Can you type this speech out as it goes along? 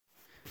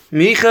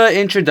Micha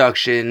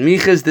introduction.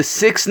 Micha is the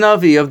sixth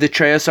Navi of the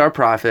Treyasar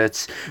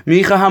prophets.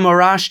 Micha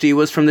HaMorashti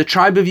was from the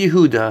tribe of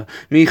Yehuda.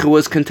 Micha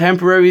was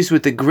contemporaries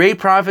with the great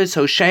prophets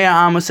Hosea,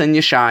 Amos, and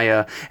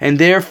Yeshaya, and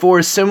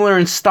therefore similar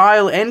in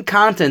style and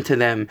content to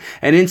them,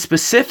 and in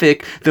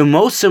specific, the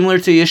most similar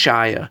to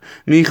Yeshaya.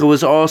 Micha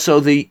was also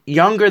the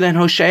younger than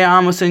Hosea,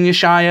 Amos, and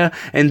Yeshaya,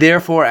 and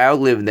therefore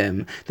outlived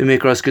them. The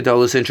Mikras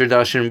Gedolos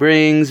introduction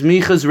brings,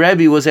 Micha's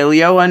Rebbe was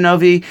Eliyahu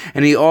HaNavi,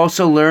 and he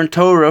also learned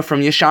Torah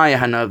from Yeshaya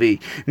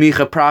HaNavi.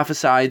 Micha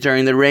prophesied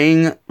during the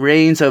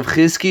reigns of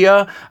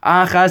Chizkiah,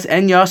 Achaz,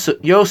 and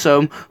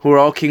Yosom, who were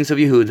all kings of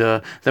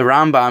Yehuda. The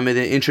Rambam, in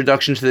the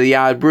introduction to the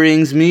Yad,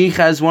 brings Micha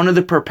as one of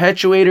the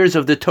perpetuators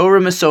of the Torah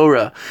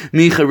Masorah.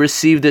 Micha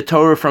received the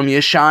Torah from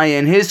Yeshaya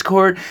in his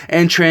court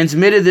and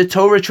transmitted the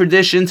Torah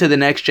tradition to the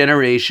next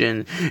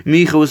generation.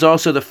 Micha was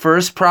also the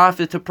first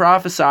prophet to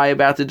prophesy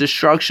about the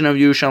destruction of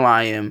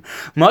Yerushalayim.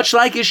 Much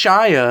like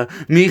Yeshaya,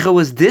 Micha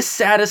was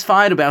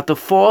dissatisfied about the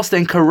false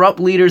and corrupt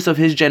leaders of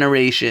his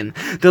generation.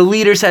 The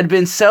leaders had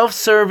been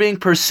self-serving,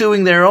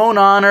 pursuing their own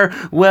honor,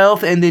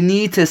 wealth, and the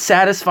need to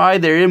satisfy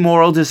their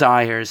immoral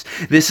desires.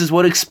 This is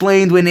what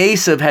explained when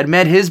Esav had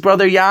met his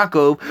brother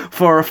Yaakov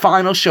for a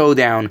final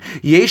showdown.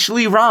 Yesh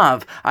li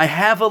Rav, I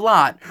have a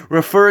lot,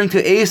 referring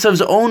to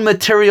Esav's own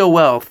material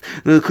wealth.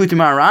 The Likutei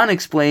Moharan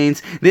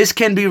explains, this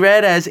can be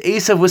read as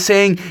Esav was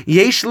saying,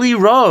 Yesh li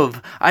Rav,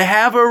 I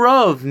have a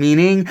Rav,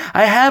 meaning,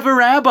 I have a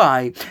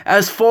rabbi.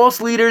 As false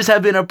leaders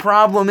have been a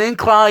problem in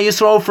Klal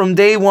Yisrael from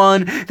day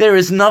one, there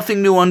is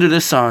nothing new under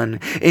the sun.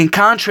 In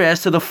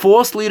contrast to the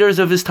false leaders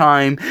of his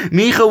time,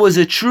 Micha was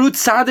a true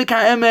tzaddik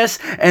ha'emes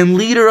and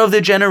leader of the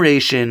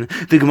generation.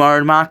 The Gemara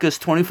in Makkos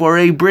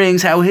 24a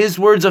brings how his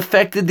words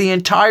affected the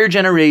entire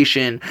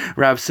generation.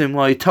 Rav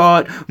Simlai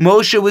taught,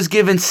 Moshe was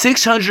given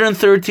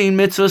 613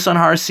 mitzvahs on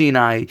Har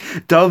Sinai.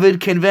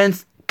 David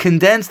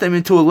condensed them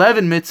into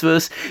 11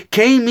 mitzvahs,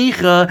 came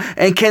Micha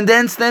and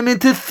condensed them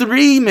into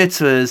 3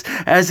 mitzvahs.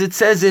 As it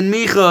says in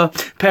Micha,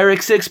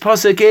 Perek 6,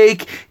 Pasuk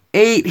 8,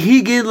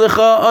 Higid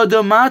lecha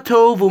adam ma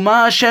tov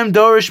u'ma Hashem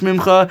dorish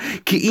mimcha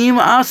ki im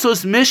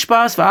asos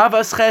mishpas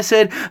v'avas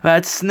chesed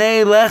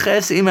v'atznei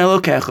leches im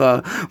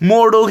elokecha.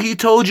 Mortal, he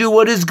told you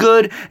what is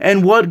good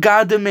and what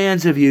God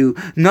demands of you.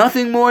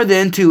 Nothing more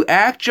than to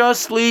act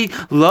justly,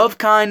 love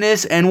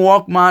kindness, and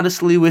walk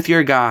modestly with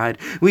your God.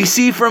 We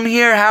see from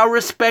here how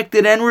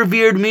respected and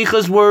revered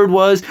Micha's word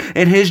was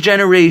in his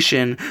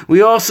generation.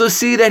 We also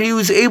see that he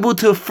was able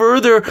to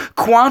further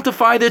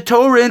quantify the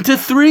Torah into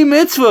 3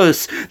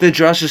 mitzvahs. The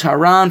Drashas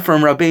Haran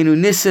from Rabbeinu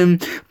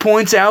Nissim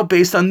points out,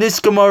 based on this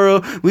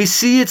Gemara, we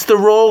see it's the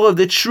role of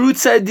the true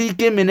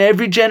tzaddikim in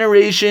every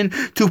generation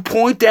to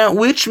point out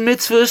which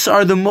mitzvahs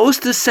are the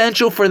most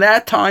essential for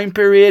that time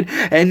period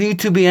and need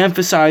to be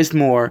emphasized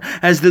more.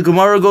 As the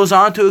Gemara goes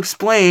on to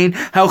explain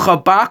how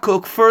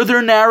Habakkuk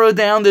further narrowed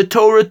down the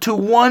Torah to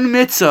 1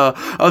 mitzvah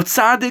of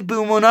tzaddik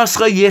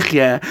b'umunascha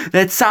yichya,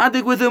 that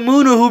tzaddik with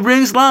emunah who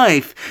brings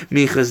life.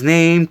 Micha's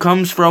name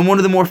comes from one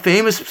of the more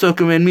famous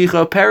psukim in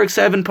Micha, Perek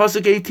 7,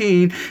 Pasuk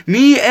 18,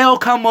 Mi el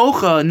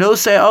kamocha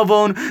nosei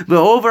avon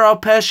ve'over al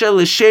pesha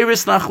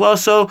l'sheris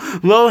nachlaso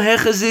lo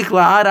hechazik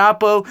la'ad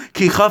apo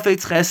ki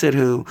chafetz chesed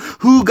hu.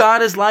 Who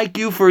God is like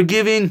you,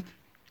 forgiving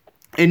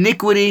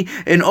iniquity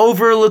and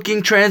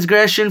overlooking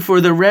transgression for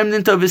the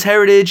remnant of his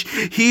heritage.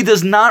 He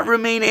does not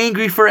remain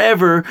angry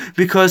forever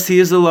because he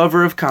is a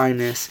lover of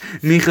kindness.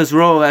 Micha's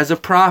role as a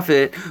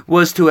prophet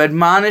was to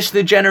admonish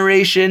the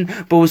generation,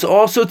 but was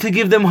also to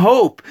give them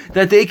hope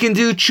that they can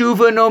do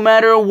tshuva no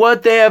matter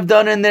what they have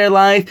done in their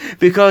life,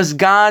 because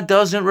God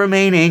doesn't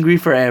remain angry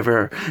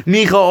forever.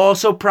 Micha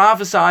also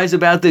prophesies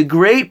about the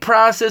great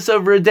process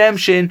of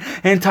redemption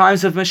in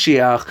times of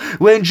Mashiach,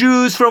 when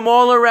Jews from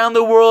all around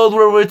the world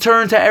will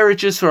return to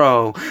Eretz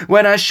Yisrael,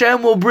 when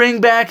Hashem will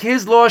bring back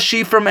his lost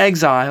sheep from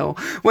exile,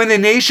 when the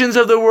nations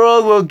of the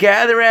world will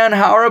gather around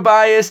Har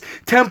HaBayis,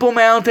 Temple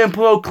Mount, and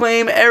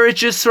proclaim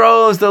Eretz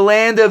Yisrael as the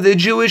land of the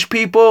Jewish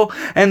people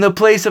and the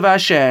place of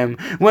Hashem,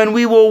 when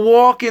we will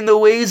walk in the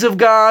ways of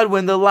God,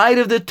 when the light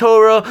of the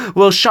Torah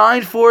will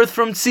shine forth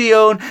from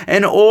Zion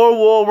and all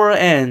war will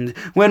end,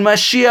 when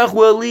Mashiach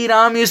will lead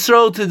Am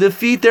Yisrael to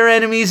defeat their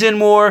enemies in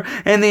war,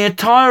 and the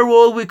entire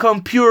world will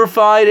become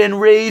purified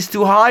and raised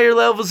to higher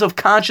levels of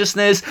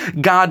consciousness,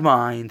 God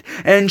mind,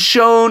 and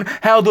shown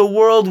how the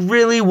world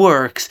really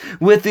works,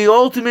 with the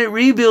ultimate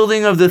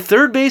rebuilding of the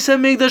third Beis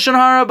HaMikdash and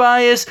Har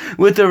HaBayis,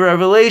 with the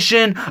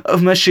revelation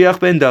of Mashiach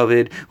ben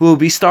David, who will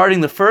be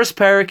starting the first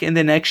parak in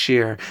the next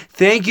year.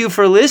 Thank you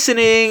for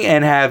listening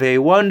and have a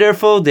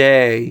wonderful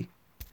day.